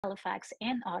Halifax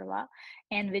and Ottawa,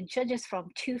 and with judges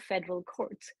from two federal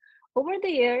courts. Over the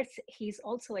years, he's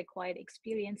also acquired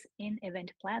experience in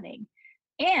event planning.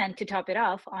 And to top it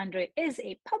off, Andre is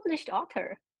a published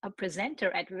author, a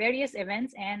presenter at various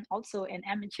events, and also an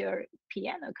amateur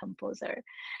piano composer.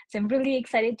 So I'm really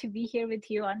excited to be here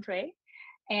with you, Andre.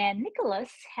 And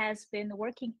Nicolas has been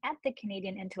working at the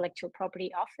Canadian Intellectual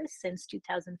Property Office since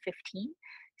 2015,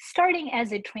 starting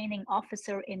as a training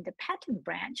officer in the patent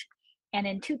branch. And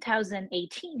in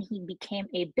 2018, he became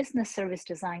a business service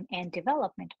design and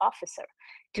development officer,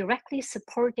 directly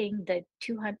supporting the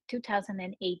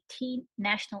 2018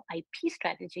 National IP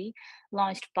strategy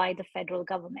launched by the federal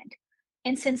government.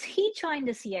 And since he joined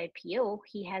the CIPO,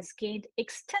 he has gained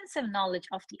extensive knowledge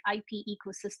of the IP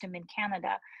ecosystem in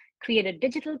Canada, created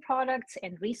digital products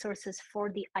and resources for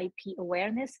the IP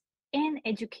awareness and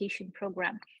education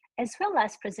program, as well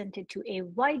as presented to a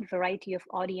wide variety of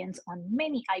audience on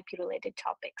many IP-related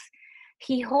topics.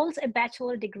 He holds a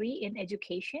bachelor degree in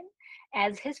education,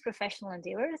 as his professional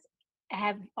endeavors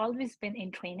have always been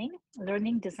in training,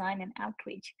 learning, design, and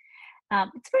outreach.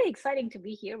 It's very exciting to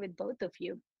be here with both of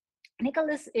you.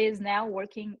 Nicolas is now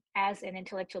working as an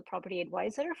intellectual property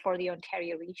advisor for the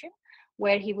Ontario region,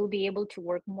 where he will be able to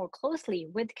work more closely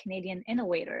with Canadian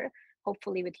innovator,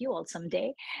 hopefully with you all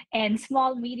someday, and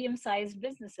small, medium-sized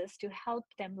businesses to help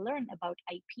them learn about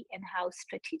IP and how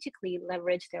strategically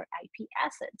leverage their IP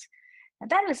assets. And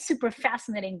that was super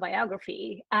fascinating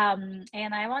biography. And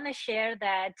I want to share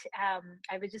that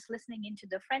I was just listening into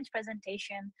the French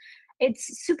presentation.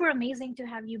 It's super amazing to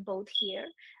have you both here.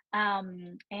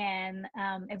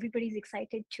 Everybody's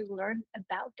excited to learn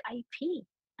about IP.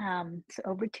 So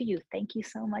over to you. Thank you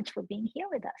so much for being here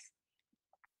with us.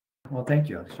 Well, thank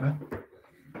you, Alicia.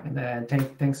 And then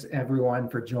thanks everyone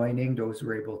for joining, those who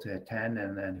were able to attend,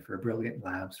 and then for Brilliant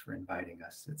Labs for inviting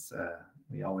us. It's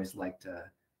we always like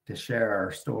to share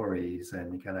our stories,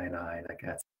 and Nicolas and I, like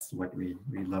that's what we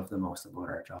love the most about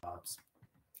our jobs.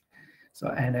 So,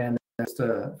 and then just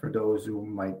for those who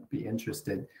might be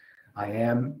interested, I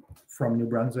am from New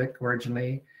Brunswick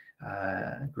originally.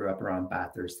 Grew up around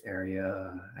Bathurst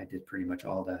area. I did pretty much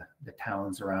all the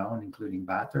towns around, including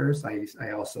Bathurst.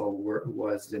 I also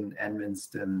was in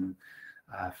Edmundston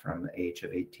from the age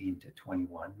of 18 to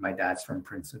 21. My dad's from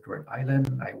Prince Edward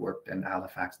Island. I worked in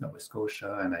Halifax, Nova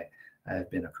Scotia, and I've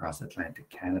been across Atlantic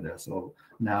Canada. So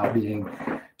now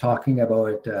talking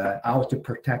about how to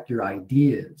protect your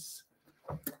ideas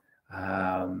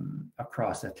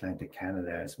across Atlantic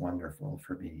Canada is wonderful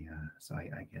for me. So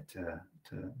I get to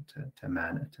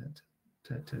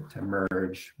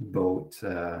merge both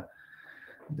the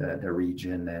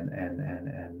region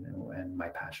and my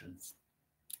passions.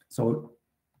 So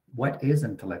what is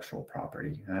intellectual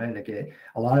property? Like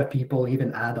a lot of people,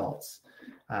 even adults,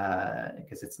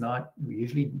 because we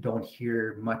usually don't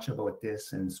hear much about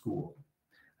this in school.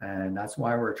 And that's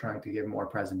why we're trying to give more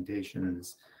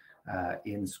presentations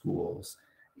in schools,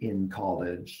 in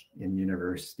college, in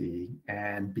university,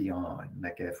 and beyond,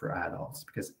 like for adults,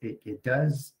 because it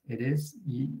is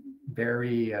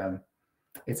very,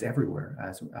 it's everywhere,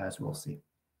 as we'll see.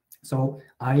 So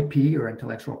IP, or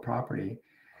intellectual property,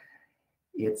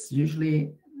 it's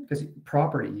usually, because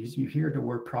property, you hear the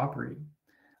word property.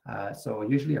 So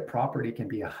usually a property can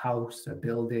be a house, a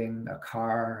building, a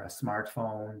car, a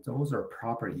smartphone. Those are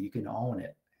property. You can own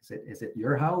it. Is it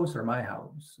your house or my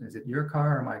house? Is it your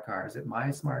car or my car? Is it my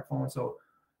smartphone? So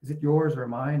is it yours or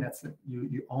mine?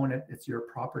 You own it. It's your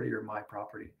property or my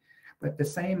property. But the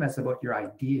same as about your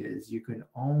ideas, you can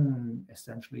own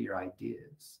essentially your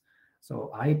ideas.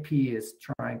 So IP is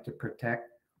trying to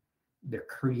protect the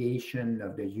creation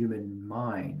of the human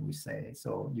mind, we say.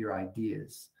 So your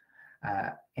ideas.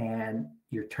 And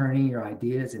you're turning your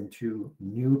ideas into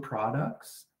new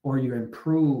products, or you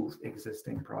improve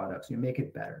existing products, you make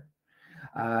it better.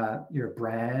 Your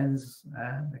brands,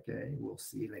 we'll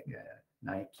see like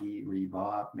Nike,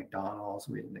 Reebok, McDonald's,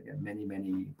 we like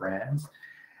many brands,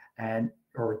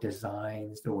 or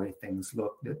designs, the way things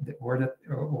look,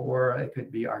 or it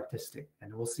could be artistic,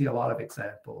 and we'll see a lot of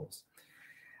examples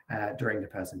during the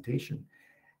presentation.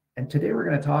 And today we're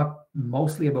going to talk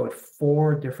mostly about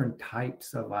 4 different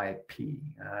types of IP.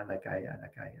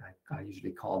 I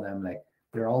usually call them, like,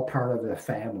 they're all part of the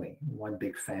family, one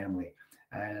big family.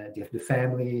 And if the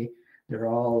family, they're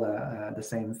all the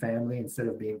same family, instead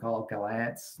of being called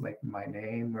Gallants, like my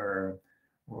name, or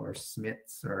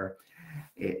Smiths, or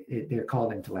they're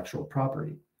called intellectual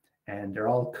property. And they're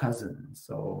all cousins.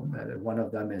 So one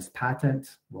of them is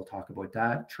patent. We'll talk about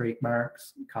that.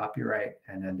 Trademarks, copyright,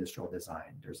 and industrial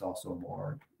design. There's also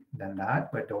more than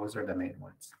that, but those are the main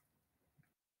ones.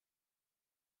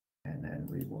 And then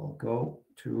we will go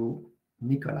to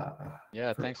Nicolas.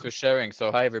 Yeah, thanks for sharing.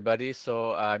 So, hi everybody.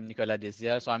 So, I'm Nicolas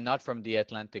Déziel. So, I'm not from the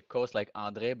Atlantic coast like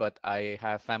André, but I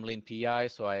have family in PI.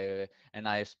 So,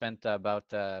 I spent about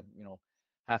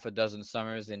half a dozen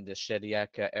summers in the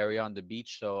Shediac area on the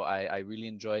beach. So, I really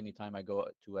enjoy anytime I go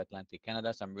to Atlantic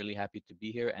Canada. So, I'm really happy to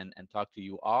be here and talk to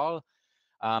you all.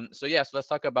 So yes, let's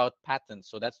talk about patents.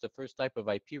 So that's the first type of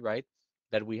IP right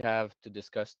that we have to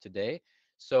discuss today.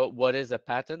 So what is a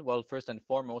patent? Well, first and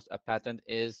foremost, a patent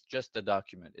is just a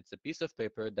document. It's a piece of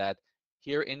paper that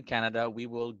here in Canada, we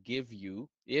will give you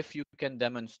if you can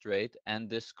demonstrate and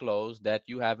disclose that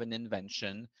you have an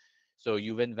invention. So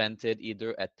you've invented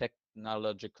either a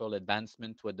technological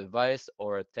advancement to a device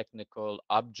or a technical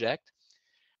object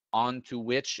onto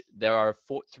which there are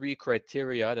three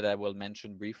criteria that I will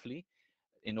mention briefly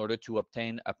in order to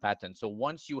obtain a patent. So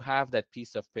once you have that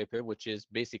piece of paper, which is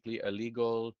basically a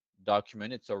legal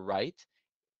document, it's a right,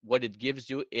 what it gives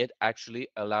you, it actually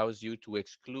allows you to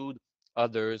exclude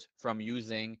others from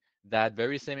using that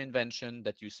very same invention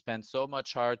that you spent so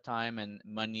much hard time and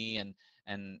money and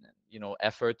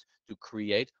effort to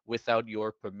create without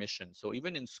your permission. So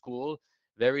even in school,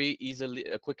 very easily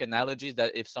a quick analogy is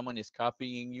that if someone is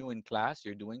copying you in class,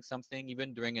 you're doing something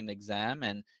even during an exam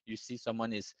and you see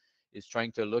someone is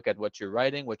trying to look at what you're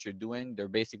writing, what you're doing, they're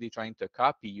basically trying to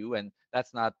copy you, and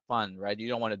that's not fun, right? You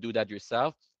don't want to do that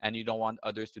yourself and you don't want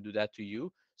others to do that to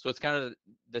you. So it's kind of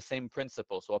the same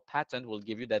principle. So a patent will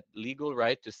give you that legal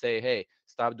right to say, hey,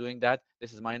 stop doing that.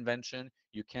 This is my invention.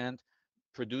 You can't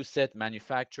produce it,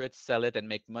 manufacture it, sell it, and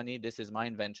make money. This is my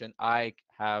invention. I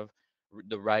have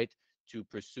the right to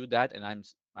pursue that, and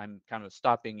I'm kind of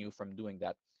stopping you from doing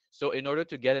that. So in order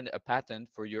to get a patent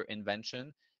for your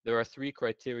invention, there are three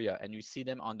criteria, and you see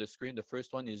them on the screen. The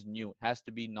first one is new. It has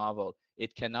to be novel.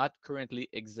 It cannot currently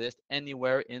exist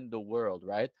anywhere in the world,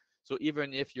 right? So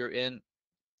even if you're in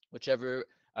whichever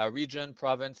region,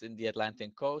 province in the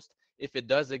Atlantic coast. If it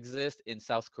does exist in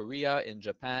South Korea, in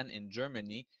Japan, in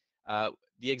Germany, uh,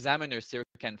 the examiners here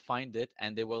can find it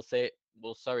and they will say,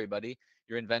 well, sorry, buddy,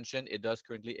 your invention, it does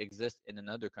currently exist in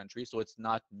another country, so it's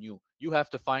not new. You have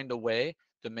to find a way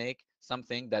to make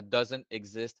something that doesn't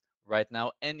exist right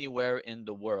now anywhere in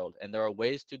the world. And there are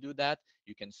ways to do that.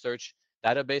 You can search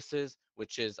databases,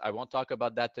 which is, I won't talk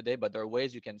about that today, but there are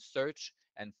ways you can search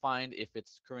and find if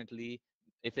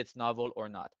it's novel or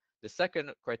not. The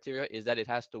second criteria is that it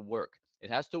has to work. It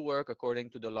has to work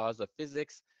according to the laws of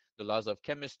physics, the laws of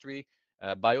chemistry,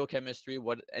 biochemistry,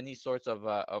 what any sorts of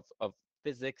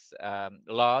physics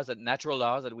laws and natural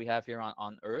laws that we have here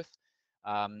on Earth.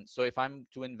 So if I'm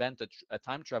to invent a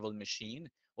time travel machine,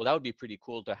 well, that would be pretty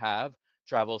cool to have.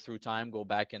 Travel through time, go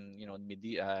back in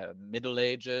Middle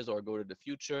Ages or go to the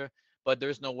future. But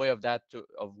there's no way of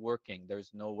working.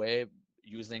 There's no way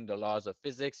using the laws of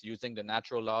physics, using the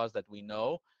natural laws that we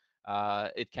know,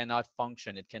 it cannot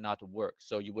function, it cannot work.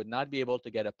 So you would not be able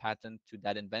to get a patent to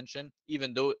that invention,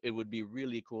 even though it would be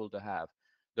really cool to have.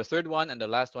 The third one and the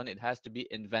last one, it has to be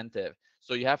inventive.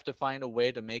 So you have to find a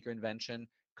way to make your invention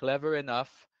clever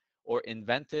enough or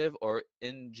inventive or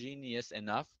ingenious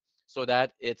enough so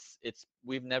that it's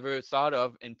we've never thought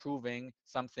of improving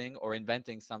something or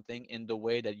inventing something in the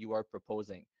way that you are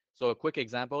proposing. So a quick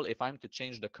example, if I'm to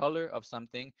change the color of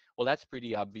something, well, that's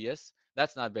pretty obvious.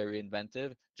 That's not very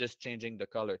inventive, just changing the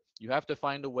color. You have to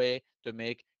find a way to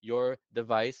make your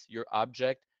device, your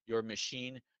object, your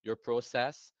machine, your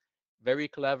process very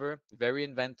clever, very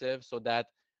inventive, so that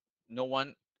no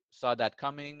one saw that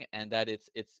coming and that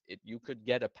you could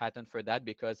get a patent for that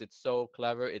because it's so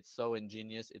clever, it's so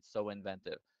ingenious, it's so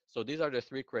inventive. So these are the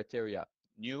three criteria.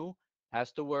 New,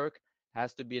 has to work,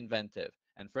 has to be inventive.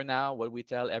 And for now, what we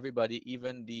tell everybody,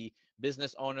 even the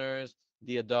business owners,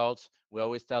 the adults, we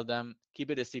always tell them, keep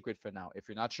it a secret for now. If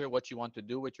you're not sure what you want to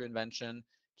do with your invention,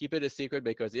 keep it a secret,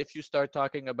 because if you start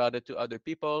talking about it to other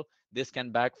people, this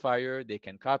can backfire. They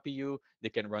can copy you, they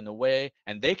can run away,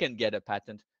 and they can get a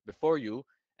patent before you.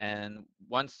 And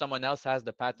once someone else has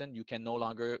the patent, you can no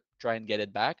longer try and get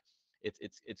it back.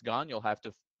 It's gone. You'll have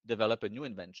to develop a new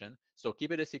invention. So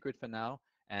keep it a secret for now,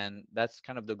 and that's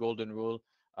kind of the golden rule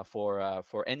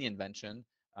for any invention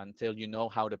until you know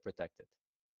how to protect it.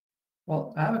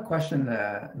 Well, I have a question,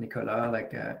 Nicolas.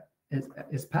 Like,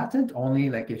 is patent only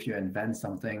like if you invent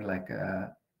something like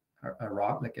a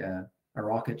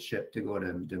rocket ship to go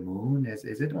to the moon?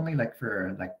 Is it only like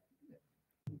for like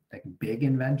big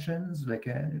inventions,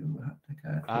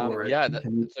 or Yeah,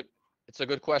 can you? it's a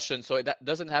good question. So that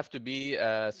doesn't have to be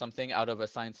something out of a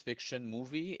science fiction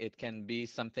movie. It can be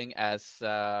something as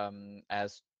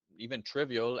even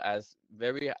trivial as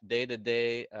very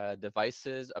day-to-day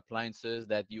devices, appliances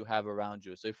that you have around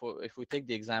you. So if we take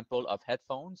the example of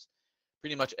headphones,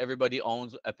 pretty much everybody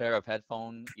owns a pair of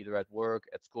headphones, either at work,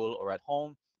 at school, or at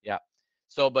home. Yeah.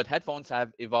 So, but headphones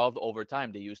have evolved over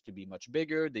time. They used to be much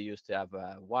bigger. They used to have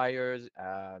wires.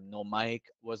 No mic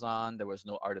was on. There was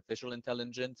no artificial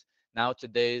intelligence. Now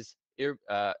today's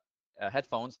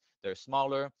headphones, they're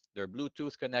smaller. They're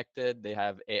Bluetooth connected. They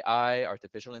have AI,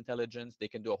 artificial intelligence. They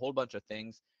can do a whole bunch of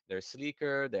things. They're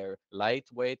sleeker. They're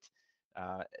lightweight.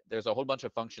 There's a whole bunch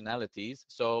of functionalities.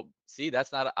 So see,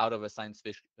 that's not out of a science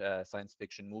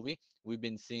fiction movie. We've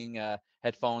been seeing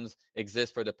headphones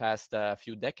exist for the past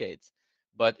few decades.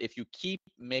 But if you keep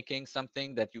making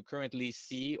something that you currently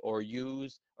see or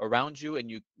use around you and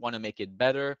you want to make it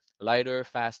better, lighter,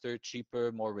 faster,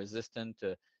 cheaper, more resistant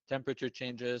to temperature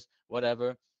changes,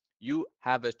 whatever, you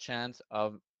have a chance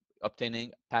of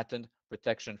obtaining patent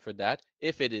protection for that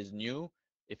if it is new,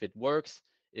 if it works,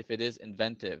 if it is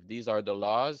inventive. These are the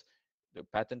laws, the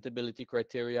patentability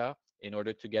criteria in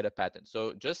order to get a patent.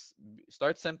 So just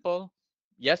start simple.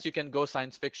 Yes, you can go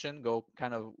science fiction, go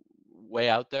kind of way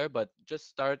out there, but just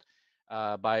start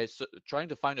by trying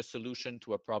to find a solution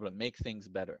to a problem, make things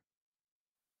better.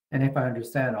 And if I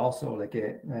understand also, like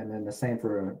it, and then the same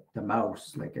for the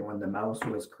mouse, like when the mouse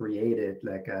was created,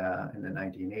 like in the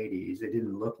 1980s, it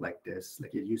didn't look like this.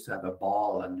 Like it used to have a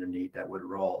ball underneath that would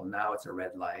roll. Now it's a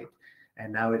red light.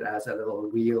 And now it has a little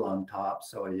wheel on top,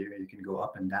 so you can go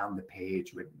up and down the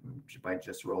page by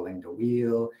just rolling the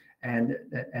wheel, and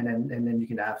then you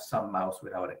can have some mouse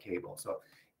without a cable. So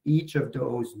each of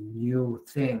those new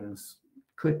things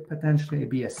could potentially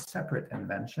be a separate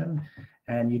invention,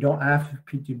 and you don't have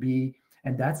to be,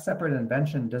 and that separate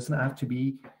invention doesn't have to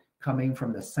be coming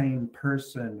from the same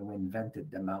person who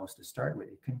invented the mouse to start with.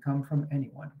 It can come from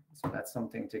anyone. So that's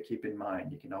something to keep in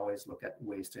mind. You can always look at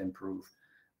ways to improve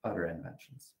other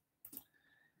inventions.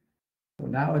 So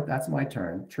now that's my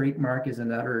turn. Trademark is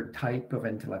another type of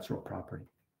intellectual property.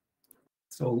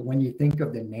 So when you think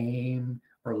of the name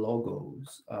or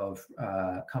logos of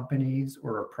companies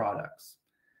or products,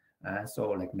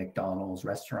 so like McDonald's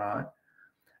restaurant,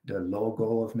 the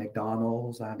logo of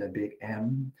McDonald's on the big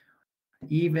M,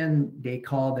 even they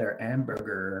call their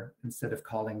hamburger, instead of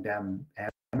calling them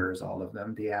hamburgers, all of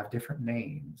them, they have different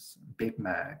names: Big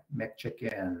Mac,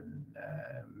 McChicken,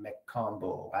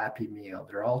 McCombo, Happy Meal.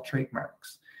 They're all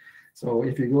trademarks. So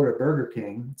if you go to Burger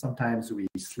King, sometimes we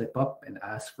slip up and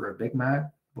ask for a Big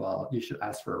Mac. Well, you should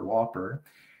ask for a Whopper.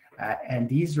 And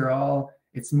these are all,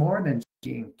 it's more than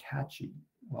being catchy.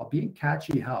 Well, being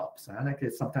catchy helps. I like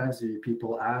it. Sometimes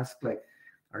people ask, like,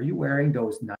 are you wearing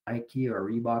those Nike or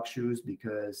Reebok shoes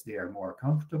because they are more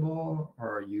comfortable,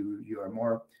 or you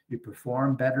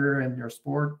perform better in your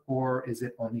sport, or is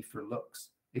it only for looks?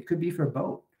 It could be for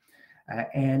both.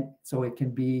 And so it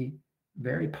can be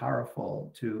very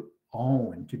powerful to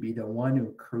own, to be the one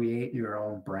who create your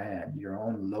own brand, your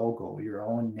own logo, your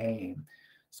own name.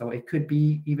 So it could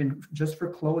be even just for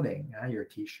clothing, your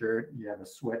t-shirt, you have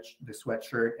the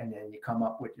sweatshirt, and then you come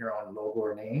up with your own logo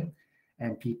or name,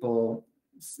 and people,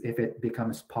 if it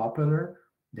becomes popular,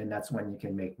 then that's when you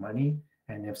can make money.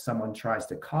 And if someone tries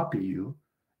to copy you,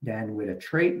 then with a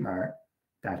trademark,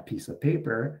 that piece of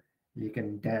paper, you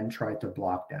can then try to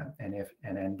block them. And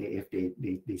if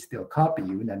they still copy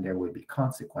you, then there will be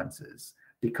consequences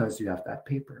because you have that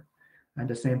paper. And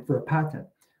the same for a patent.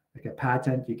 Like a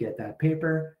patent, you get that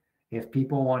paper. If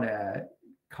people want to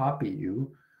copy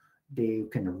you, they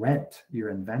can rent your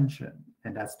invention,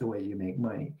 and that's the way you make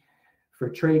money. For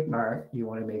trademark, you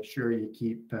want to make sure you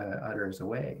keep others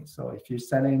away. So if you're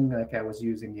selling, like I was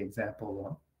using the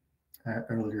example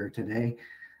earlier today,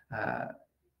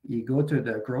 you go to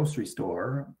the grocery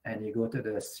store and you go to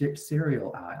the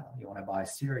cereal aisle. You want to buy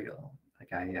cereal.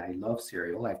 Like I love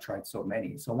cereal. I've tried so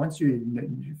many. So once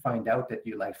you find out that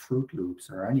you like Fruit Loops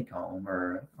or Honeycomb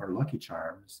or Lucky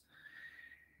Charms,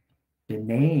 the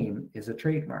name is a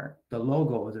trademark. The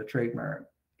logo is a trademark.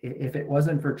 If it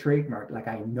wasn't for trademark, like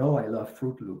I know I love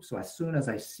Fruit Loops. So as soon as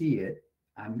I see it,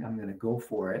 I'm going to go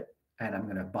for it and I'm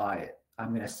going to buy it. I'm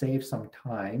going to save some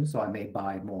time so I may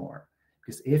buy more.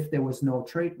 Because if there was no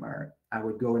trademark, I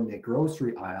would go in the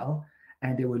grocery aisle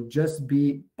and there would just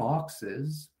be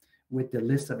boxes with the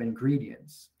list of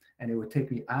ingredients. And it would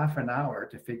take me half an hour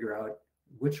to figure out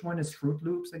which one is Fruit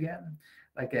Loops again,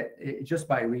 like just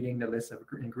by reading the list of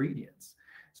ingredients.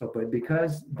 So,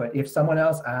 but if someone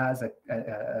else has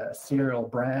a cereal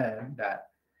brand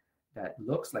that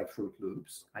looks like Fruit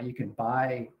Loops, and you can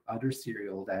buy other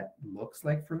cereal that looks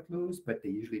like Fruit Loops, but they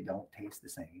usually don't taste the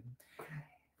same.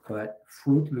 But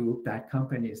Fruit Loop, that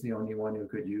company is the only one who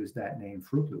could use that name,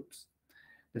 Fruit Loops.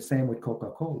 The same with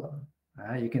Coca-Cola.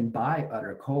 You can buy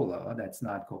other cola that's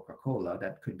not Coca-Cola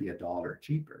that could be $1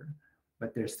 cheaper,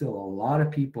 but there's still a lot of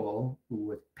people who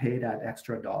would pay that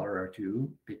extra dollar or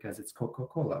two because it's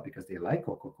Coca-Cola, because they like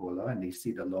Coca-Cola and they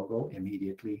see the logo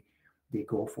immediately, they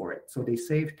go for it. So they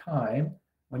save time.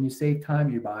 When you save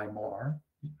time, you buy more.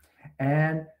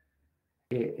 And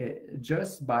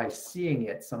just by seeing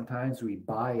it, sometimes we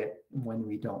buy it when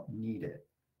we don't need it.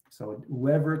 So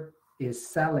whoever is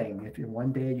selling, if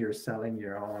one day you're selling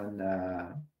your own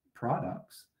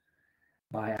products,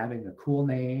 by having a cool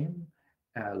name,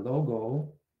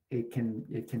 logo, it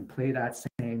can play that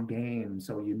same game.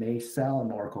 So you may sell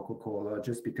more Coca-Cola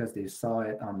just because they saw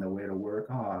it on the way to work.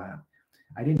 Oh,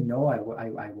 I didn't know I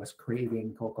was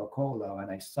craving Coca-Cola, and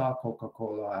I saw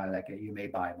Coca-Cola, like it. You may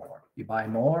buy more. You buy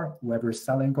more, whoever's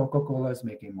selling Coca-Cola is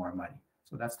making more money.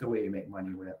 So that's the way you make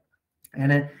money with it. And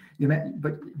then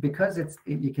but because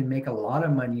you can make a lot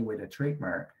of money with a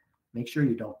trademark, make sure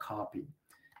you don't copy.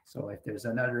 So if there's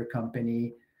another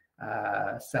company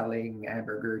selling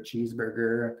hamburger,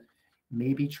 cheeseburger,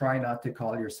 maybe try not to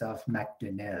call yourself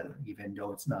McDonald, even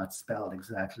though it's not spelled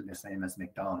exactly the same as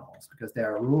McDonald's, because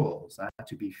there are rules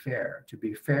to be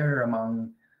fair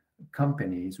among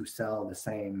companies who sell the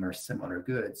same or similar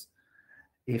goods.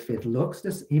 If it looks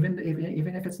this, even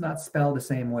if it's not spelled the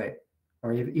same way,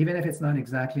 or even if it's not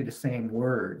exactly the same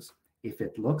words, if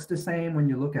it looks the same when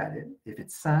you look at it, if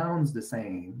it sounds the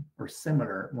same or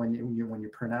similar when you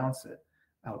pronounce it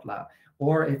out loud,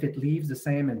 or if it leaves the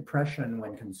same impression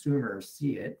when consumers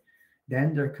see it,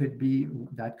 then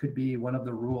that could be one of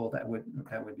the rules that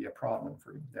would be a problem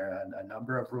for you. There are a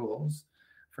number of rules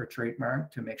for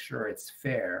trademark to make sure it's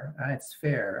fair. It's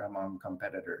fair among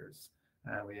competitors.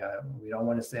 We don't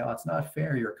want to say, oh, it's not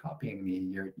fair. You're copying me.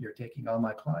 You're taking all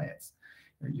my clients.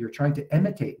 You're trying to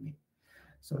imitate me.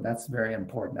 So that's very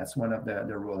important. That's one of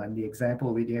the rules. And the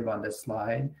example we gave on this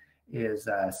slide is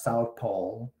South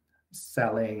Pole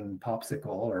selling popsicle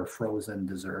or frozen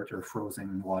dessert or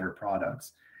frozen water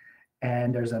products.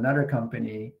 And there's another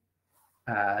company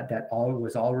that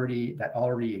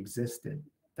already existed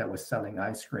that was selling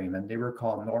ice cream, and they were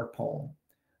called North Pole.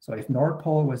 So if North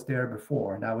Pole was there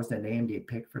before, and that was the name they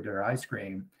picked for their ice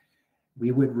cream,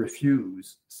 we would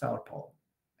refuse South Pole,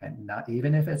 and not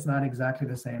even if it's not exactly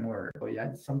the same word. So yeah,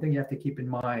 it's something you have to keep in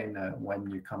mind when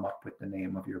you come up with the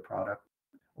name of your product,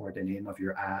 or the name of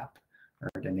your app,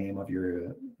 or the name of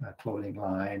your clothing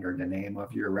line, or the name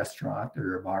of your restaurant, or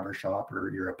your barber shop,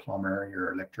 or you're a plumber, you're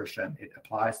an electrician. It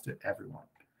applies to everyone.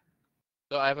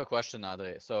 So I have a question,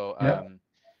 Andre. So Yeah.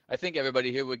 I think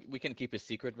everybody here, we can keep a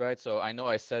secret, right? So I know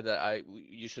I said that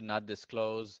you should not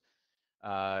disclose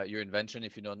your invention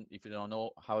if you don't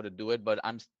know how to do it, but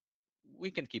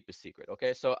we can keep a secret,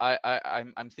 okay? So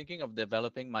I'm thinking of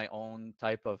developing my own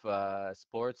type of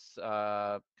sports,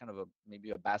 kind of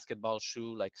maybe a basketball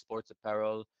shoe, like sports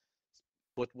apparel,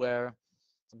 footwear,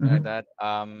 something like that.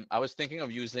 I was thinking of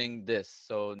using this.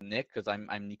 So Nick, because I'm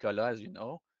Nicolas, as you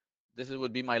know. This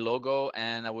would be my logo,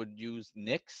 and I would use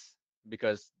Nick's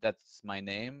because that's my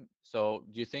name. So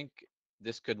do you think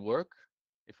this could work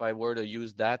if I were to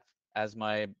use that as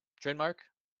my trademark?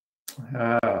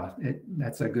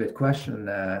 That's a good question,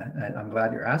 and I'm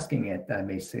glad you're asking it. That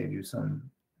may save you some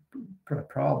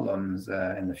problems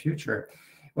in the future.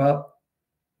 Well,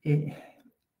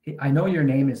 I know your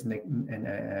name is Nicolas,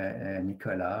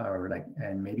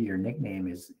 and maybe your nickname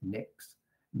is Nick.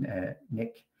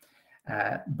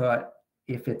 But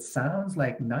if it sounds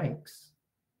like Nikes,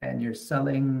 and you're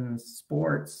selling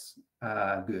sports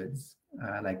goods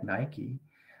like Nike,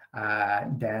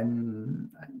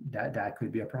 then that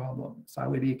could be a problem. So I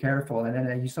would be careful. And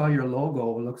then you saw your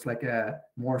logo looks like a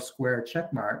more square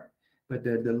check mark, but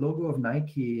the logo of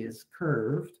Nike is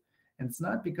curved, and it's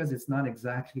not because it's not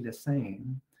exactly the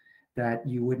same that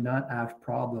you would not have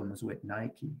problems with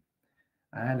Nike.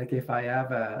 Like if I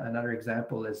have another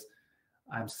example is,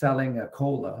 I'm selling a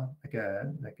cola,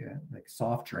 like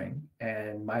soft drink,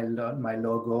 and my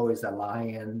logo is a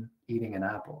lion eating an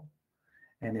apple.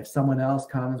 And if someone else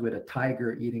comes with a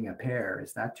tiger eating a pear,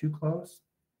 is that too close?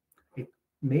 It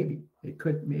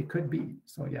could be.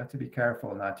 So you have to be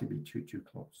careful not to be too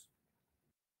close.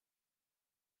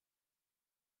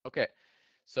 Okay,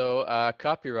 so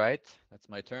copyright. That's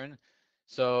my turn.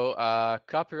 So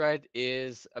copyright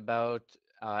is about,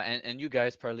 and you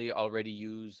guys probably already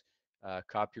use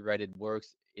copyrighted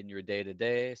works in your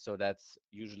day-to-day. So that's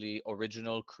usually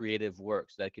original creative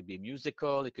works. That could be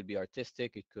musical, it could be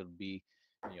artistic, it could be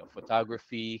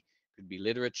photography, it could be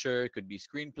literature, it could be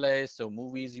screenplays. So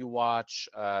movies you watch,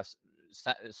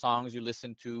 songs you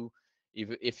listen to.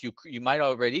 If you might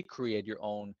already create your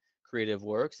own creative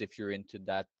works if you're into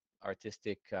that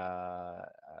artistic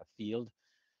field.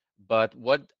 But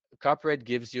what copyright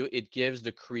gives you, it gives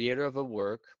the creator of a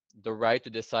work the right to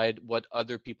decide what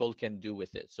other people can do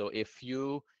with it. So if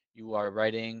you are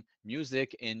writing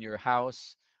music in your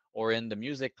house or in the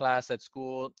music class at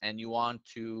school, and you want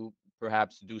to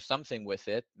perhaps do something with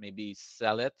it, maybe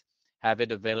sell it, have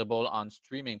it available on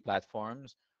streaming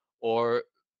platforms, or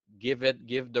give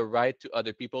the right to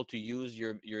other people to use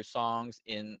your songs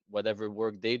in whatever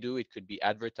work they do. It could be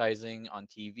advertising on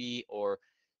TV, or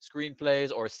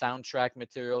screenplays, or soundtrack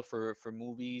material for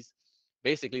movies.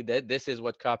 Basically, that this is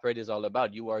what copyright is all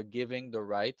about. You are giving the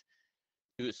right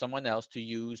to someone else to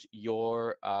use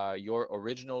your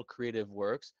original creative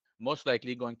works, most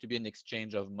likely going to be an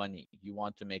exchange of money. You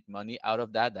want to make money out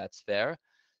of that, that's fair.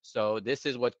 So this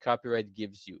is what copyright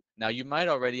gives you. Now, you might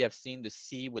already have seen the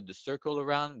C with the circle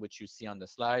around, which you see on the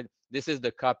slide. This is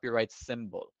the copyright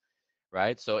symbol,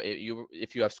 right? So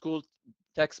if you have school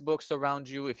textbooks around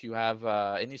you, if you have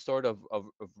any sort of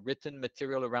written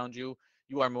material around you,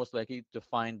 you are most likely to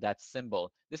find that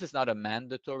symbol. This is not a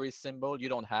mandatory symbol. You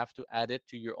don't have to add it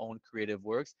to your own creative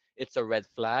works. It's a red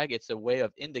flag. It's a way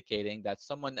of indicating that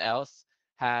someone else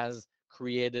has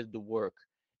created the work.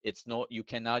 It's no, you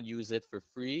cannot use it for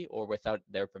free or without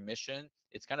their permission.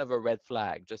 It's kind of a red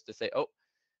flag, just to say, oh,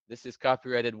 this is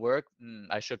copyrighted work.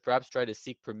 I should perhaps try to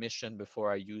seek permission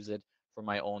before I use it for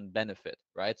my own benefit,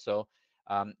 right? So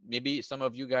maybe some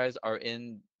of you guys are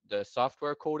in the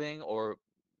software coding, or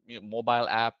mobile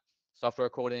app software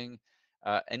coding.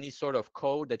 Any sort of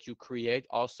code that you create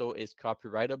also is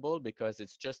copyrightable, because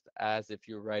it's just as if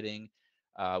you're writing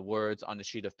words on a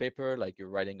sheet of paper, like you're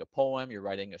writing a poem, you're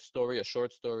writing a story, a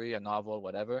short story, a novel,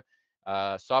 whatever.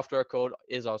 Software code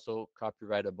is also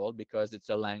copyrightable because it's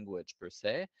a language per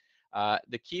se.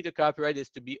 The key to copyright is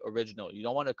to be original. You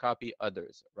don't want to copy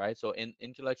others, right? So in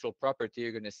intellectual property,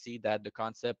 you're going to see that the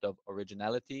concept of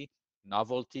originality,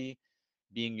 novelty,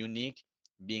 being unique,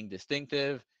 being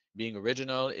distinctive, being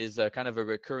original is a kind of a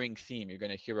recurring theme you're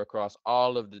going to hear across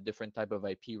all of the different type of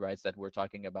IP rights that we're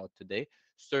talking about today.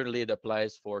 Certainly, it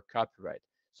applies for copyright.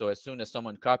 So as soon as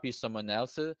someone copies someone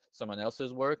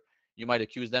else's work, you might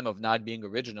accuse them of not being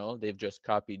original. They've just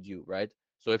copied you, right?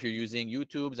 So if you're using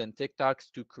YouTubes and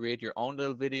TikToks to create your own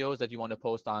little videos that you want to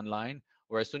post online,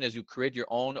 or as soon as you create your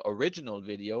own original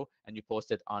video and you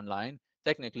post it online,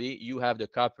 technically you have the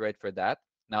copyright for that.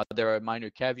 Now, there are minor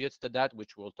caveats to that,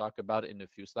 which we'll talk about in a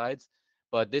few slides,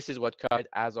 but this is what copyright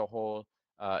as a whole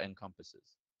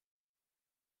encompasses.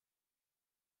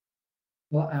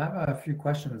 Well, I have a few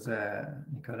questions,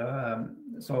 Nicolas.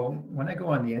 So when I go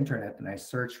on the internet and I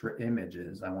search for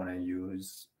images, I want to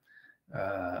use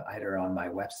either on my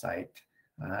website.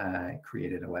 I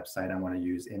created a website. I want to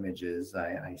use images.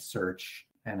 I search,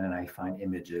 and then I find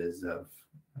images of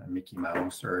Mickey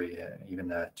Mouse, or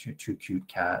even two cute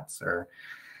cats. Or,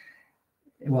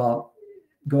 well,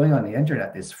 going on the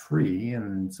internet is free,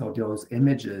 and so those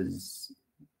images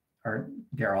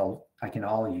I can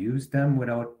all use them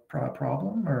without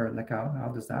problem, or like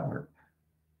how does that work?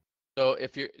 So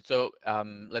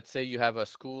let's say you have a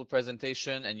school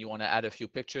presentation and you want to add a few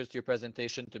pictures to your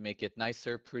presentation to make it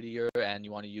nicer, prettier, and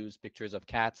you want to use pictures of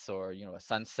cats, or a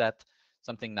sunset,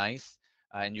 something nice,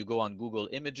 and you go on Google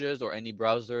Images or any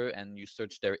browser and you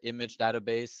search their image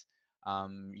database.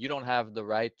 You don't have the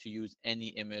right to use any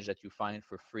image that you find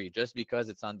for free. Just because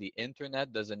it's on the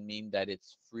internet doesn't mean that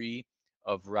it's free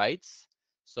of rights.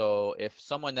 So if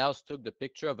someone else took the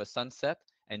picture of a sunset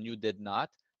and you did not,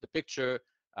 the picture,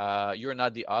 you're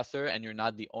not the author and you're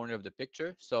not the owner of the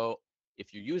picture. So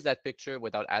if you use that picture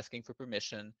without asking for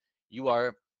permission, you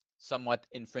are somewhat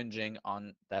infringing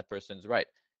on that person's right.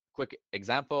 Quick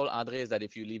example, Andre, is that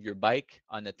if you leave your bike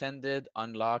unattended,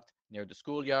 unlocked near the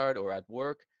schoolyard or at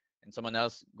work, and someone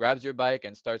else grabs your bike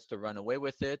and starts to run away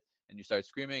with it, and you start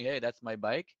screaming, "Hey, that's my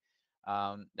bike,"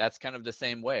 that's kind of the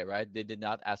same way, right? They did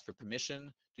not ask for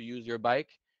permission to use your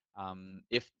bike.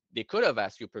 If they could have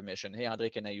asked you permission, "Hey, Andre,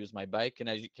 can I use my bike? Can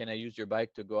I use your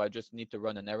bike to go? I just need to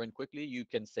run an errand quickly." You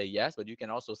can say yes, but you can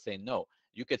also say no.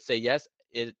 You could say yes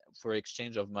for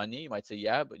exchange of money. You might say,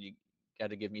 "Yeah, but you got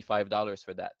to give me $5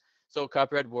 for that." So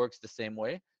copyright works the same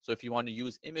way. So if you want to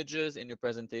use images in your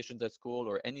presentations at school,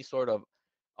 or any sort of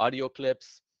audio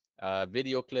clips,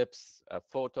 video clips,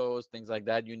 photos, things like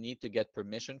that, you need to get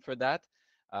permission for that.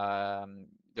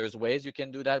 There's ways you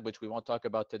can do that, which we won't talk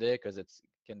about today because it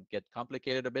can get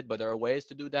complicated a bit, but there are ways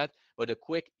to do that. But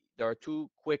there are two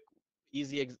quick,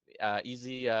 easy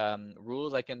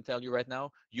rules I can tell you right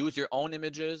now. Use your own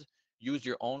images, use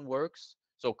your own works.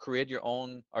 So create your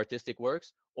own artistic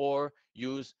works, or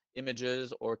use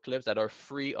images or clips that are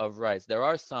free of rights. There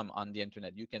are some on the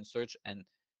internet. You can search and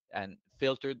and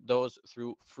filtered those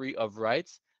through free of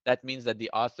rights, that means that the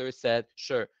author said,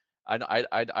 sure,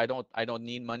 I don't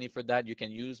need money for that. You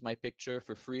can use my picture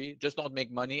for free. Just don't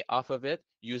make money off of it.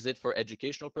 Use it for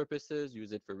educational purposes.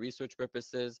 Use it for research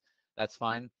purposes. That's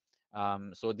fine.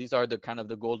 So these are the kind of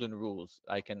the golden rules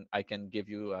I can give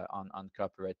you on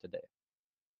copyright today.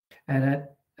 And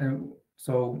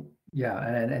so yeah,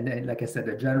 and like I said,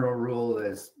 the general rule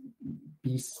is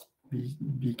be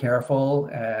be careful.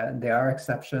 There are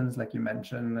exceptions, like you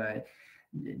mentioned.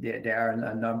 There are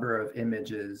a number of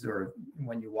images, or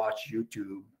when you watch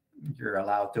YouTube, you're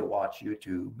allowed to watch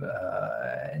YouTube,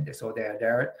 and so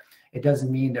there. It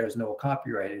doesn't mean there's no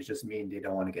copyright. It just means they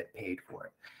don't want to get paid for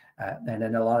it. And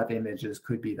then a lot of images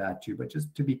could be that too, but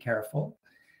just to be careful.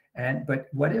 But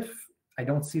what if I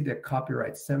don't see the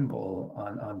copyright symbol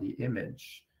on the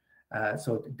image?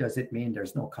 So does it mean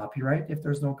there's no copyright if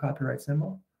there's no copyright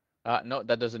symbol? No,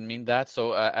 that doesn't mean that.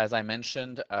 So as I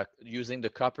mentioned, using the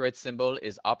copyright symbol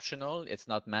is optional. It's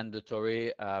not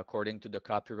mandatory according to the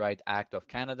Copyright Act of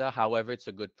Canada. However, it's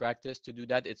a good practice to do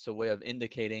that. It's a way of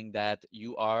indicating that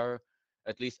you are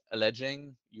at least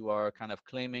alleging, you are kind of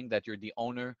claiming that you're the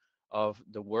owner of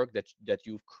the work that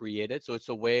you've created. So it's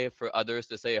a way for others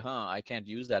to say, I can't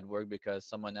use that work because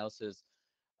someone else is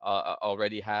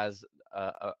already has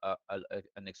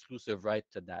an exclusive right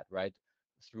to that, right?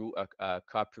 Through a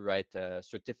copyright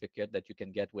certificate that you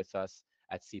can get with us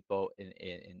at CIPO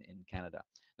in Canada.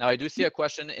 Now, I do see a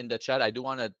question in the chat. I do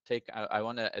want to I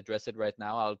want to address it right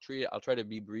now. I'll try to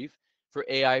be brief. For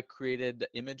AI created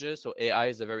images, so AI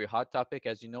is a very hot topic,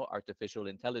 as you know, artificial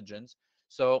intelligence.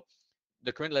 So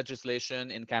the current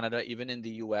legislation in Canada, even in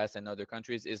the US and other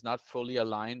countries, is not fully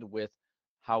aligned with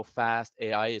how fast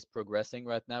AI is progressing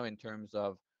right now in terms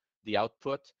of the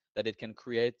output that it can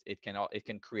create. It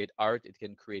can create art, it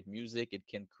can create music, it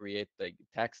can create like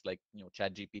text, like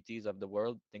chat GPTs of the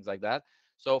world, things like that.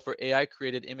 So for AI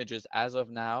created images, as of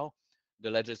now, the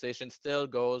legislation still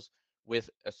goes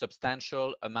with a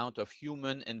substantial amount of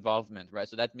human involvement, right?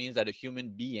 So that means that a human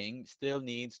being still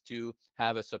needs to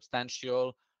have a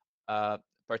substantial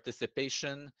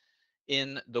participation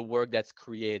in the work that's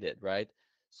created, right?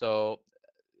 So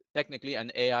technically,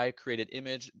 an AI created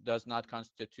image does not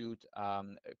constitute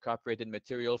copyrighted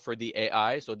material for the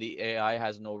AI. So the AI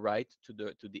has no right to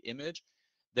the image.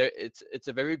 It's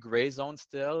a very gray zone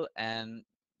still. And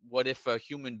what if a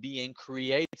human being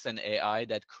creates an AI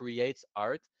that creates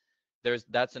art?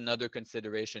 That's another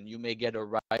consideration. You may get a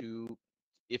right to,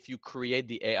 if you create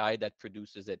the AI that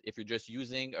produces it. If you're just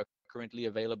using a currently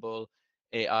available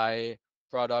AI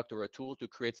product or a tool to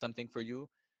create something for you,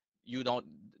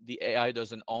 the AI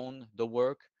doesn't own the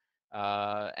work,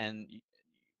 and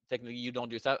technically you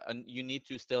don't yourself, and you need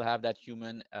to still have that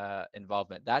human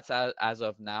involvement. That's as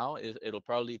of now. It'll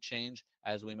probably change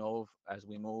as we move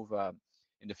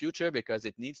in the future, because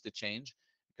it needs to change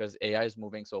because AI is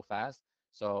moving so fast.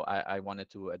 So I wanted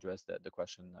to address the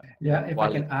question. Yeah, if I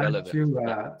can add relevant.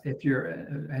 to, if you're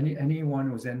anyone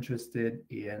who's interested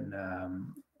in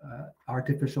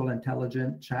artificial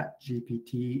intelligence, chat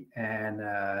GPT, and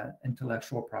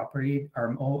intellectual property,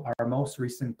 our most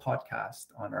recent podcast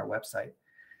on our website,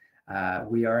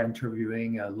 we are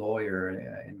interviewing a lawyer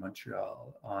in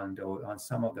Montreal on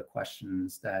some of the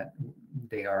questions that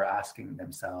they are asking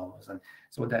themselves. And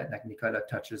so that, like Nicolas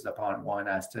touches upon one,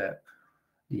 as to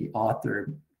the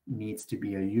author needs to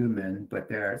be a human, but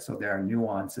there are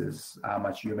nuances, how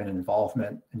much human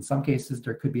involvement. In some cases,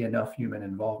 there could be enough human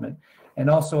involvement. And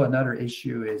also another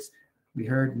issue is, we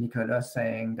heard Nicolas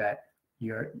saying that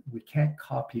we can't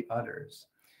copy others.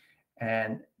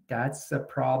 And that's a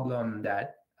problem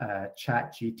that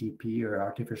chat GTP or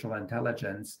artificial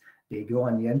intelligence, they go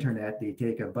on the internet, they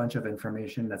take a bunch of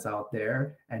information that's out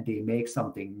there and they make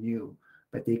something new,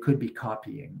 but they could be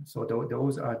copying. So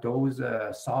those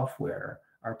software,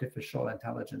 artificial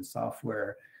intelligence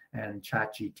software, and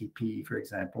chat GTP, for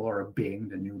example, or Bing,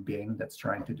 the new Bing that's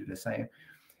trying to do the same.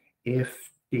 If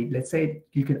let's say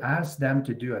you can ask them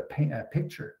to do a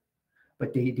picture,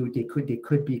 but they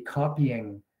could be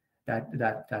copying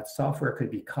that software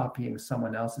could be copying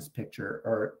someone else's picture,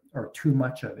 or too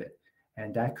much of it,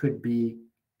 and that could be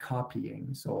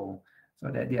copying. So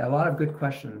that there are a lot of good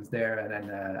questions there, and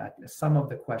then some of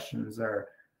the questions are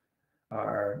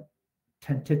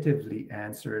tentatively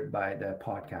answered by the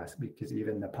podcast, because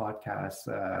even the podcast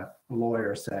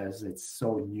lawyer says it's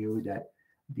so new that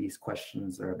these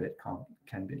questions are a bit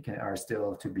are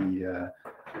still to be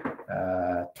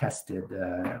tested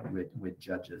with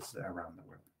judges around the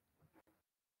world.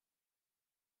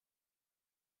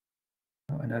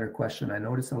 Another question. I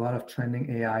noticed a lot of trending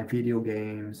AI video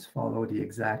games follow the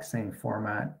exact same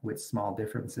format with small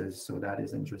differences. So that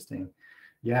is interesting.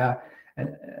 Yeah.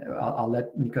 And I'll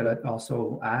let Nicolas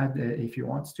also add if he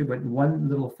wants to. But one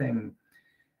little thing,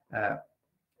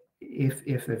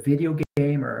 if a video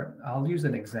game, or I'll use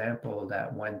an example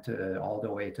that went all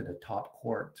the way to the top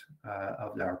court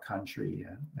of our country,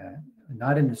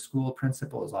 not in the school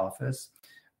principal's office,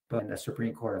 but in the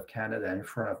Supreme Court of Canada in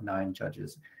front of 9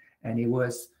 judges. And it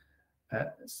was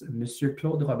Monsieur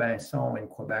Claude Robinson in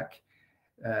Quebec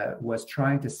was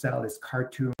trying to sell this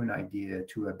cartoon idea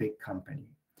to a big company.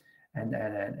 And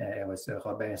it was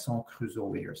Robinson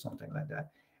Crusoe or something like that.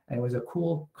 And it was a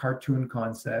cool cartoon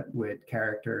concept with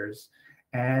characters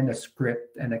and a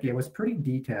script, and it was pretty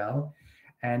detailed.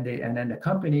 And then the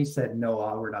company said, no,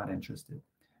 we're not interested.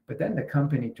 But then the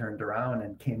company turned around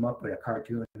and came up with a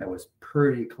cartoon that was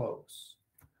pretty close.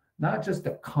 Not just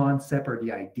the concept or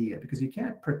the idea, because you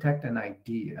can't protect an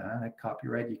idea, like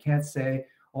copyright. You can't say,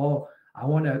 oh, I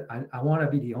want to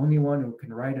be the only one who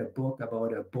can write a book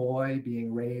about a boy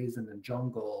being raised in the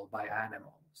jungle by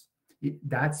animals.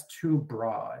 That's too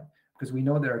broad, because we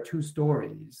know there are 2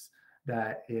 stories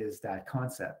that is that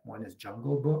concept. One is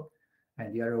Jungle Book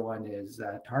and the other one is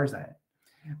Tarzan.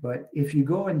 But if you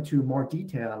go into more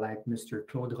detail, like Mr.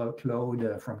 Claude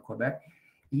from Quebec,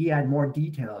 he had more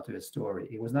detail to his story.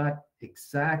 It was not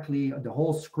exactly, the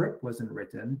whole script wasn't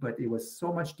written, but it was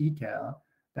so much detail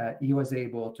that he was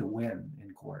able to win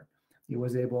in court. He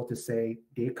was able to say,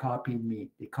 they copied me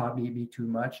too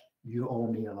much, you owe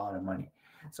me a lot of money.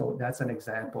 So that's an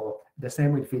example. The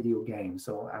same with video games.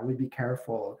 So I would be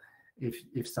careful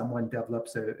if someone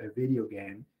develops a video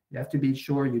game. You have to be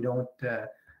sure you don't,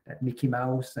 that Mickey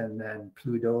Mouse and then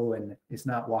Pluto and is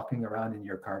not walking around in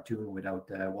your cartoon without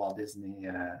Walt Disney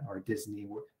or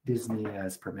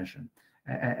Disney's permission.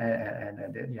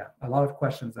 And yeah, a lot of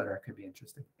questions that could be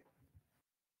interesting.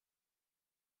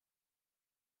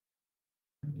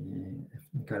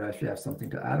 Nicolas, if you have something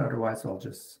to add, otherwise I'll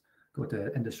just go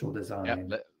to industrial design.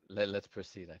 Yeah, let's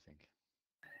proceed, I think.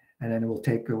 And then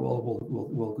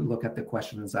we'll look at the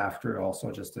questions after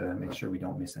also, just to make sure we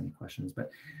don't miss any questions.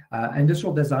 But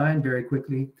industrial design, very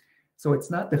quickly. So it's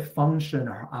not the function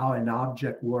or how an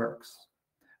object works,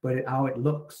 but how it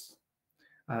looks.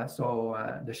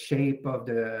 The shape of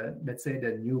let's say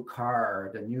the new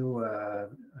car, the new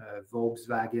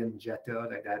Volkswagen Jetta,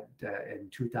 like that in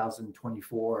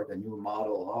 2024, the new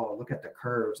model. Oh, look at the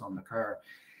curves on the car.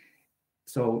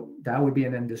 So that would be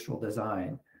an industrial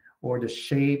design. Or the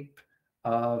shape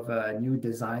of a new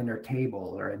designer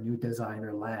table or a new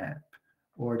designer lamp,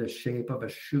 or the shape of a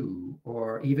shoe,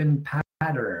 or even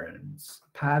patterns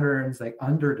like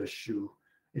under the shoe.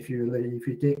 If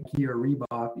you take your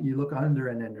Reebok, you look under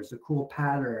and then there's a cool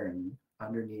pattern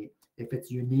underneath. If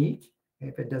it's unique,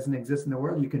 if it doesn't exist in the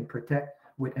world, you can protect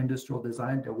with industrial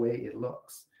design the way it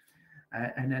looks.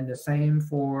 And then the same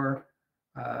for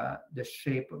the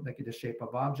shape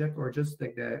of object, or just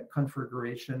like the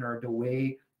configuration or the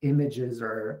way images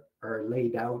are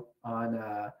laid out on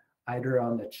either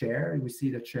on the chair. We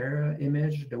see the chair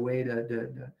image, the way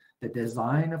the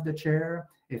design of the chair.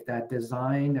 If that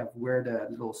design of where the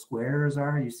little squares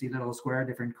are, you see the little square,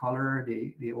 different color,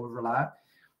 they overlap.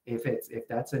 If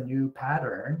that's a new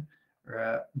pattern,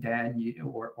 then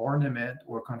or ornament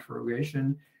or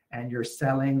configuration, and you're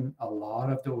selling a lot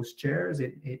of those chairs,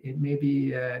 it may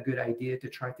be a good idea to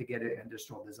try to get an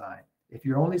industrial design. If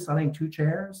you're only selling 2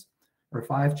 chairs or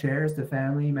 5 chairs to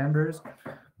family members,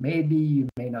 maybe you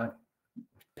may not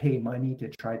pay money to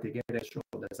try to get industrial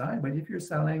design. But if you're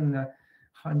selling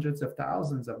hundreds of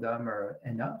thousands of them or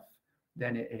enough,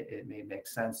 then it may make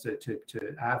sense to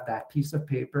have that piece of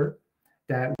paper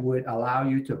that would allow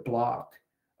you to block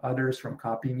others from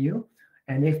copying you.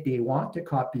 And if they want to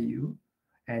copy you,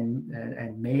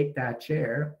 and make that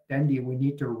chair, then they would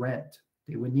need to rent.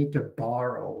 They would need to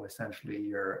borrow essentially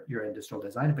your industrial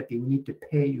design, but they would need to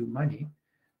pay you money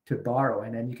to borrow.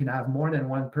 And then you can have more than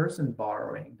one person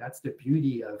borrowing. That's the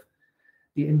beauty of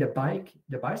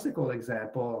the bicycle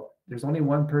example. There's only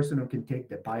one person who can take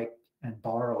the bike and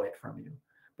borrow it from you.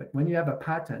 But when you have a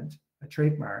patent, a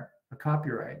trademark, a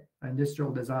copyright,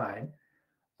 industrial design,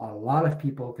 a lot of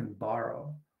people can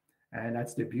borrow. And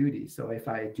that's the beauty. So if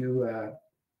I do a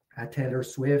Taylor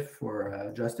Swift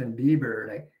or Justin Bieber,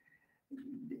 like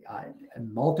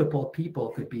multiple people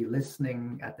could be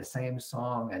listening at the same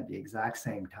song at the exact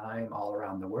same time all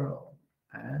around the world.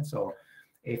 And so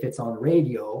if it's on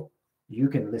radio, you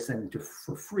can listen to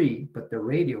for free, but the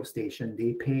radio station,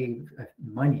 they pay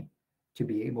money to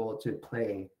be able to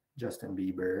play Justin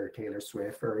Bieber or Taylor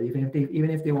Swift, or even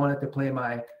if they wanted to play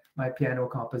my my piano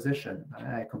composition.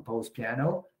 I compose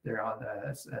piano. They're on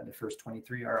the first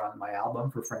 23 are on my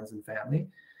album for friends and family.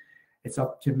 It's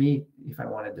up to me if I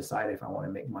want to decide if I want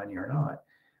to make money or not.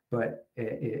 But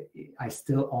I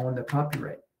still own the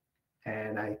copyright.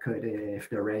 And I could, if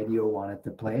the radio wanted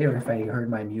to play, or if I heard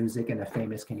my music in a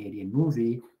famous Canadian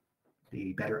movie,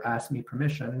 they better ask me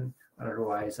permission.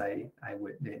 Otherwise, I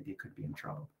would, they could be in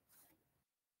trouble.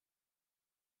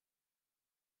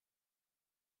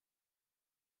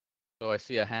 So I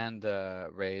see a hand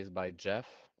raised by Jeff.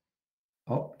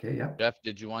 Oh, okay, yeah. Jeff,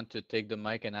 did you want to take the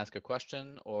mic and ask a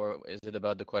question, or is it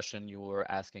about the question you were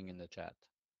asking in the chat?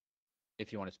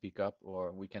 If you want to speak up,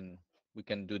 or we can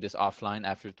do this offline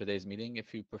after today's meeting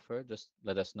if you prefer. Just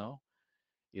let us know.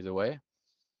 Either way.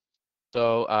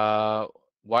 So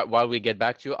while we get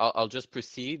back to you, I'll just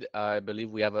proceed. I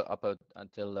believe we have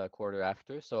until a quarter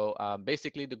after. So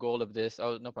basically, the goal of this.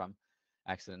 Oh, no problem.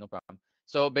 Accident, no problem.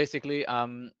 So basically,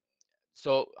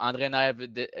 so André and I have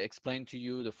explained to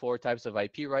you the 4 types of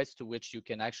IP rights to which you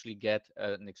can actually get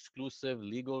an exclusive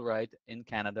legal right in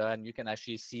Canada, and you can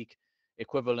actually seek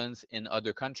equivalents in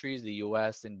other countries, the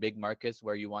US, in big markets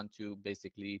where you want to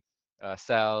basically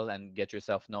sell and get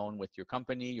yourself known with your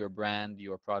company, your brand,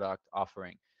 your product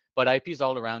offering. But IP is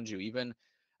all around you, even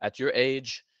at your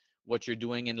age, what you're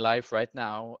doing in life right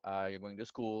now. You're going to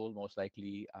school, most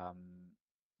likely.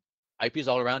 IP is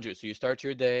all around you. So you start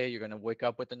your day, you're going to wake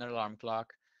up with an alarm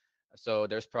clock. So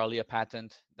there's probably a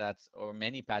patent or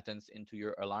many patents into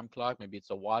your alarm clock. Maybe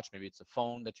it's a watch, maybe it's a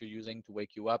phone that you're using to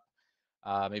wake you up.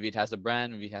 Maybe it has a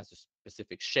brand, maybe it has a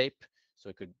specific shape. So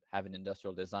it could have an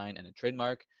industrial design and a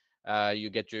trademark.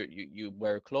 You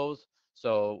wear clothes.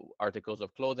 So articles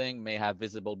of clothing may have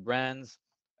visible brands,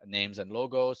 names and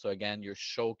logos. So again, you're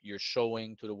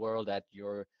showing to the world that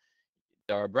there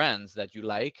are brands that you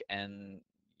like, and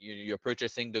you're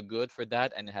purchasing the good for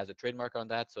that, and it has a trademark on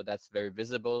that. So that's very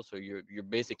visible. So you're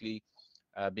basically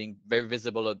being very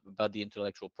visible about the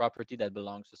intellectual property that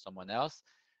belongs to someone else.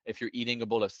 If you're eating a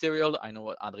bowl of cereal, I know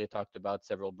what André talked about,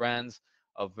 several brands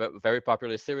of very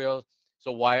popular cereals.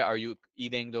 So why are you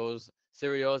eating those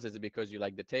cereals? Is it because you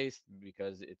like the taste,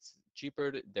 because it's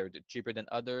cheaper, they're cheaper than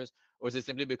others, or is it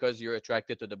simply because you're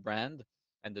attracted to the brand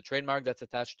and the trademark that's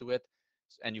attached to it,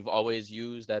 and you've always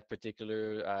used that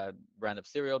particular brand of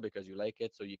cereal because you like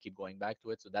it, so you keep going back to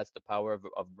it? So that's the power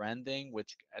of branding,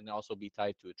 which can also be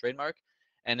tied to a trademark.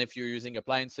 And if you're using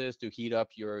appliances to heat up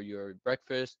your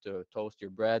breakfast, to toast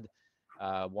your bread,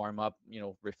 warm up,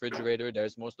 refrigerator,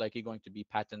 there's most likely going to be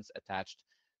patents attached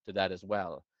to that as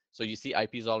well. So you see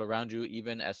IPs all around you,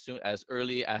 even as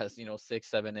early as 6,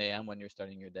 7 a.m. when you're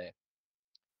starting your day.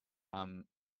 And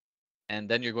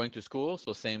then you're going to school,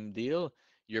 so same deal.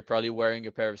 You're probably wearing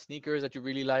a pair of sneakers that you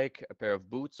really like, a pair of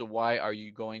boots. So why are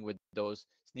you going with those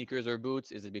sneakers or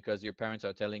boots? Is it because your parents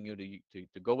are telling you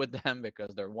to go with them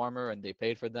because they're warmer and they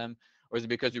paid for them? Or is it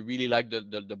because you really like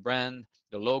the brand,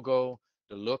 the logo,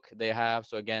 the look they have?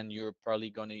 So again, you're probably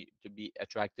going to be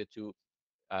attracted to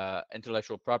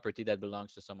intellectual property that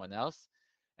belongs to someone else.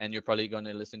 And you're probably going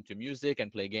to listen to music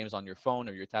and play games on your phone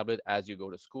or your tablet as you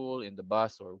go to school, in the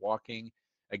bus, or walking.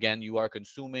 Again, you are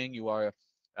consuming, you are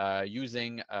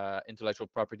using intellectual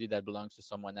property that belongs to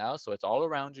someone else. So it's all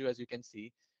around you, as you can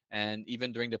see. And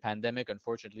even during the pandemic,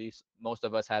 unfortunately, most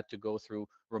of us had to go through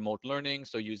remote learning.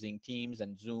 So using Teams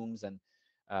and Zooms and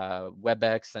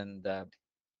WebEx and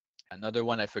another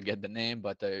one, I forget the name,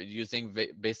 but using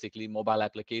basically mobile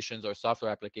applications or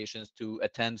software applications to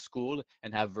attend school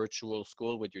and have virtual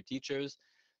school with your teachers.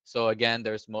 So again,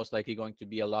 there's most likely going to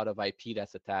be a lot of IP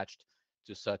that's attached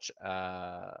to such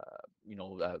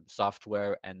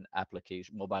software and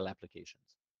mobile applications.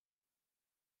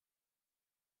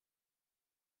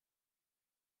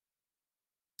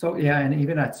 So yeah, and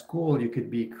even at school, you could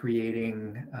be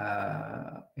creating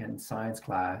in science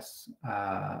class,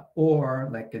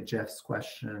 or like a Jeff's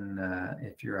question,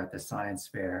 if you're at the science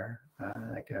fair,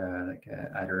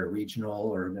 either a regional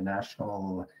or the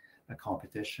national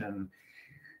competition.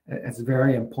 It's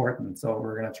very important. So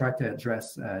we're going to try to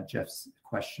address Jeff's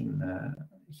question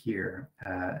here,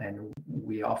 and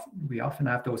we often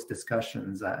have those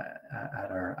discussions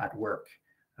at work.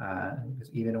 Because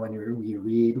even when we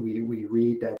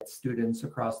read that students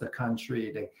across the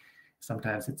country,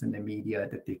 sometimes it's in the media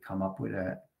that they come up with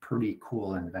a pretty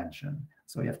cool invention.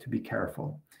 So you have to be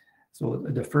careful. So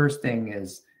the first thing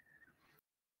is,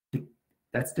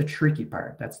 that's the tricky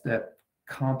part. That's the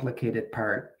complicated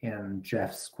part in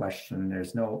Jeff's question.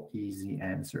 There's no easy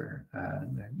answer.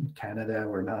 In Canada,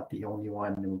 we're not the only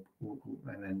one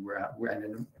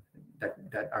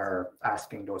that are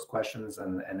asking those questions,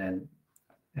 and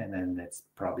then it's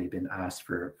probably been asked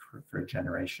for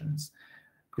generations.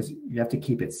 because you have to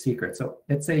keep it secret. So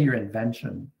let's say your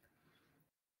invention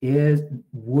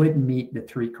would meet the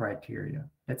 3 criteria.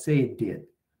 Let's say it did.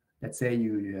 Let's say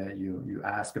you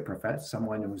ask a professor,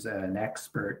 someone who's an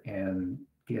expert in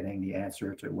getting the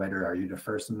answer to whether are you the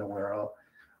first in the world,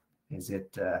 is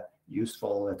it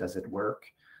useful, does it work,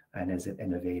 and is it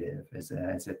innovative, is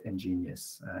it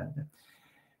ingenious?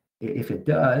 If it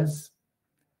does,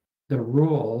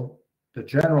 the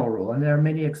general rule, and there are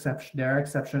many exceptions,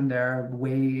 there are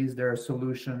ways, there are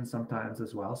solutions sometimes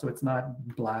as well. So it's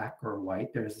not black or white.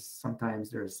 Sometimes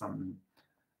there's some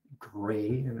gray,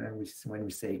 and when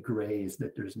we say gray is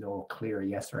that there's no clear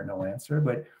yes or no answer.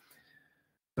 But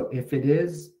so if it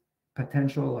is a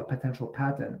potential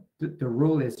patent, the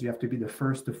rule is you have to be the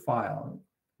first to file,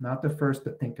 not the first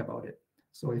to think about it.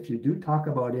 So if you do talk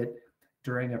about it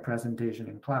during a presentation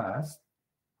in class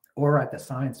or at the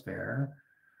science fair,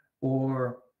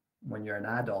 or when you're an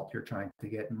adult, you're trying to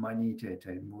get money you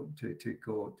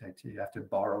have to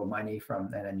borrow money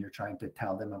from, and then you're trying to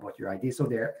tell them about your idea. So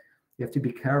you have to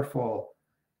be careful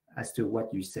as to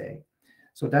what you say.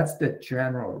 So that's the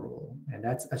general rule, and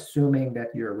that's assuming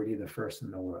that you're really the first in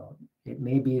the world. It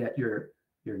may be that you're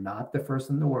not the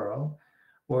first in the world,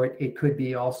 or it could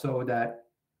be also that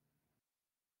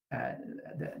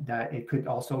it could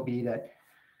also be that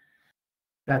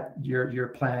your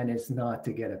plan is not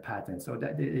to get a patent. So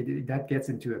that gets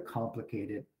into a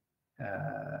complicated,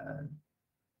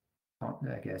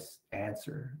 I guess,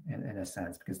 answer in a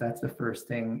sense, because that's the first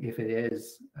thing if it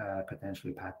is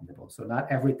potentially patentable. So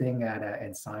not everything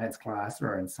in science class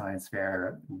or in science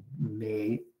fair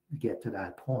may get to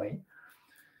that point,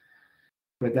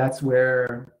 but that's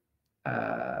where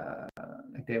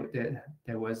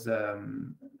there was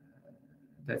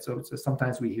so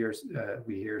sometimes we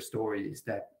hear stories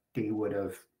that they would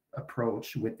have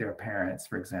approached with their parents,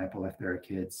 for example, if their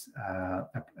kids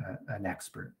an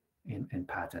expert in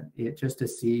patent, just to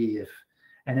see if,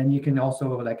 and then you can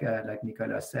also, like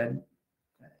Nicolas said,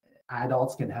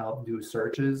 adults can help do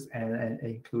searches and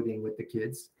including with the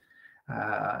kids,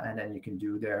 and then you can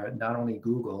do not only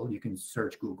Google, you can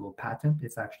search Google patent.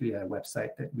 It's actually a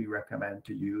website that we recommend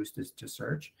to use to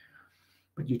search.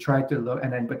 But you try to look,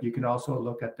 but you can also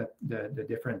look at the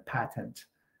different patent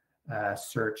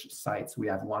search sites. We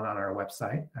have one on our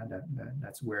website, and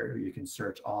that's where you can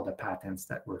search all the patents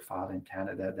that were filed in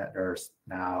Canada that are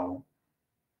now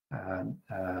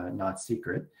not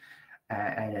secret.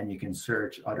 And then you can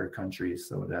search other countries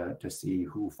to see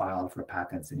who filed for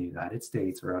patents in the United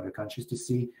States or other countries to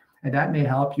see, and that may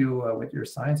help you with your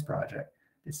science project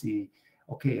to see,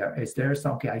 okay, is there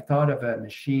some, okay, I thought of a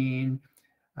machine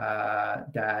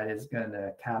that is going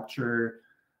to capture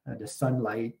the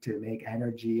sunlight to make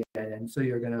energy. And so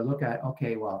you're going to look at,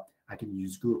 okay, well, I can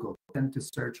use Google then to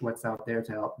search what's out there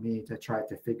to help me to try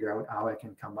to figure out how I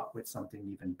can come up with something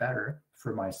even better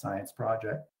for my science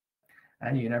project.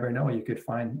 And you never know, you could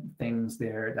find things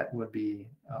there that would be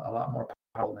a lot more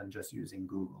powerful than just using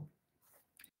Google.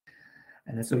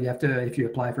 And then so you have to, if you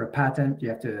apply for a patent, you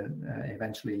have to,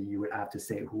 eventually you would have to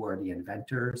say who are the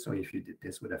inventors. So if you did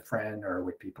this with a friend or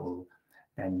with people,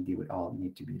 then they would all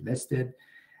need to be listed.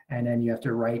 And then you have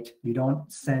to write, you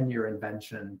don't send your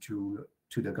invention to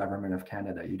the government of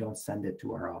Canada. You don't send it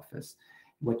to our office.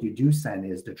 What you do send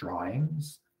is the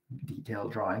drawings,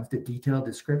 detailed drawings, the detailed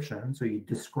description. So you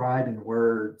describe in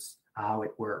words how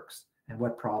it works and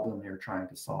what problem you're trying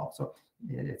to solve. So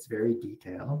it's very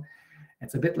detailed.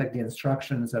 It's a bit like the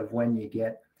instructions of when you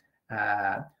get,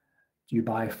 you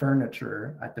buy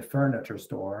furniture at the furniture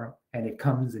store and it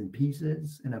comes in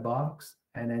pieces in a box.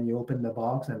 And then you open the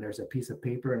box and there's a piece of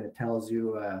paper and it tells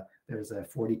you there's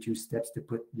 42 steps to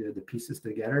put the pieces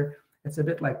together. It's a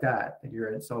bit like that.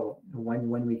 So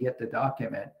when we get the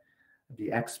document,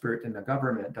 the expert in the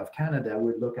government of Canada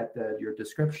would look at your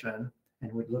description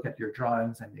and would look at your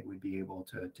drawings, and they would be able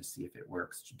to see if it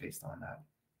works based on that.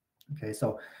 Okay,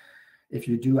 so if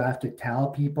you do have to tell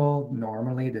people,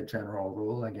 normally the general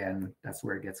rule, again, that's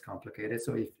where it gets complicated.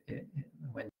 So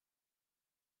when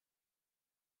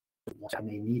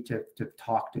they need to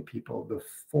talk to people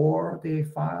before they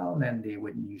file, then they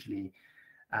wouldn't usually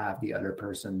have the other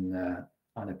person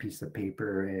on a piece of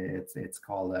paper. It's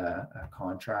called a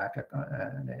contract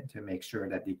to make sure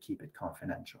that they keep it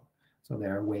confidential. So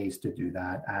there are ways to do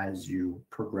that as you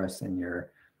progress in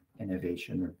your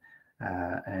innovation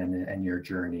and your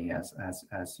journey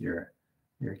as you're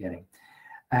getting.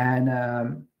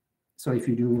 And so if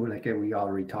you do, like we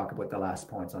already talked about the last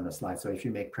points on the slide. So if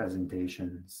you make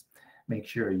presentations, make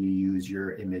sure you use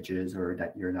your images or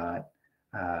that you're not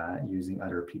using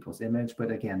other people's image.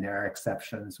 But again, there are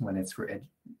exceptions when it's for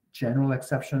general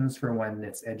exceptions for when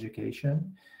it's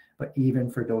education. But even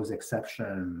for those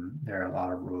exceptions, there are a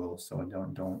lot of rules. So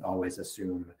don't always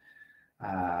assume,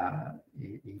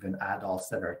 even adults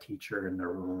that are a teacher in the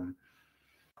room,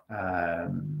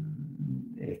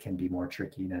 it can be more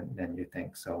tricky than you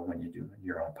think. So when you do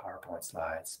your own PowerPoint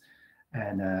slides,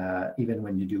 and even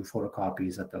when you do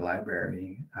photocopies at the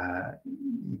library,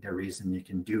 the reason you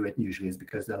can do it usually is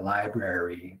because the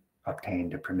library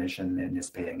obtained a permission and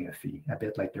is paying a fee, a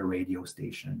bit like the radio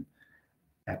station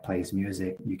that plays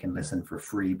music. You can listen for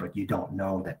free, but you don't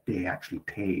know that they actually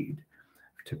paid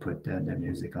to put the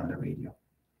music on the radio.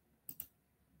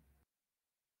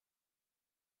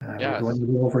 We're going a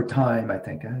little over time, I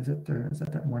think. Is it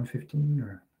that 1:15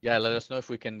 or? Yeah, let us know if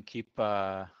we can keep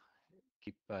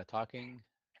talking,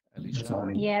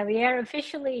 Alicia. Yeah, we are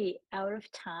officially out of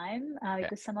time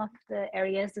because some of the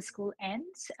areas the school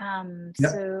ends.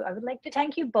 So I would like to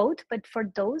thank you both, but for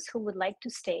those who would like to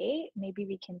stay, maybe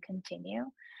we can continue.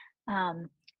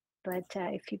 But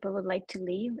if people would like to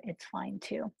leave, it's fine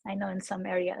too. I know in some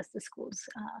areas the school's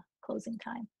closing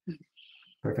time.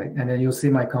 Perfect. And then you'll see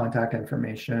my contact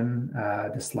information.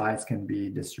 The slides can be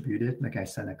distributed. Like I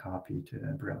sent a copy to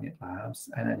Brilliant Labs.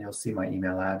 And then you'll see my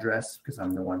email address because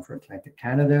I'm the one for Atlantic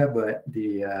Canada, but the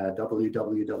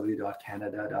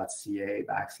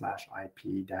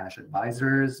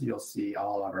www.canada.ca/IP-advisors, you'll see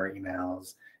all of our emails,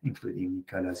 including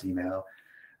Nicolas' email,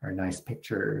 our nice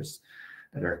pictures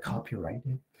that are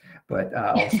copyrighted, but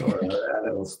also a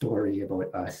little story about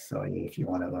us. So if you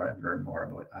want to learn more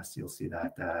about us, you'll see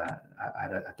that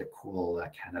at the cool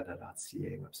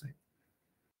Canada.ca website.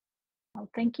 Well,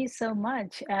 thank you so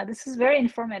much. This is very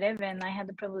informative, and I had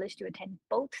the privilege to attend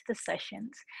both the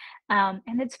sessions.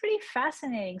 And it's pretty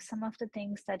fascinating. Some of the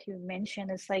things that you mentioned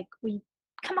is like we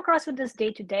come across with this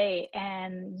day to day,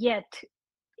 and yet,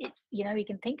 we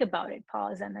can think about it,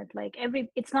 pause, and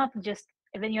it's not just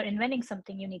when you're inventing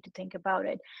something, you need to think about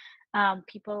it.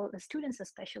 People, the students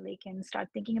especially, can start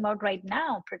thinking about right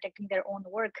now protecting their own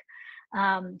work.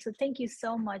 So thank you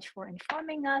so much for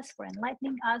informing us, for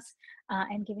enlightening us,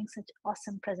 and giving such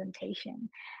awesome presentation.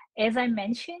 As I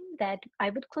mentioned, that I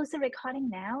would close the recording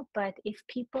now, but if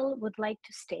people would like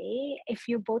to stay, if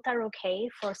you both are okay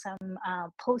for some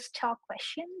post-talk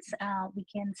questions, we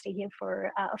can stay here for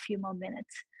a few more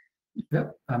minutes. Yep,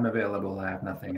 I'm available. I have nothing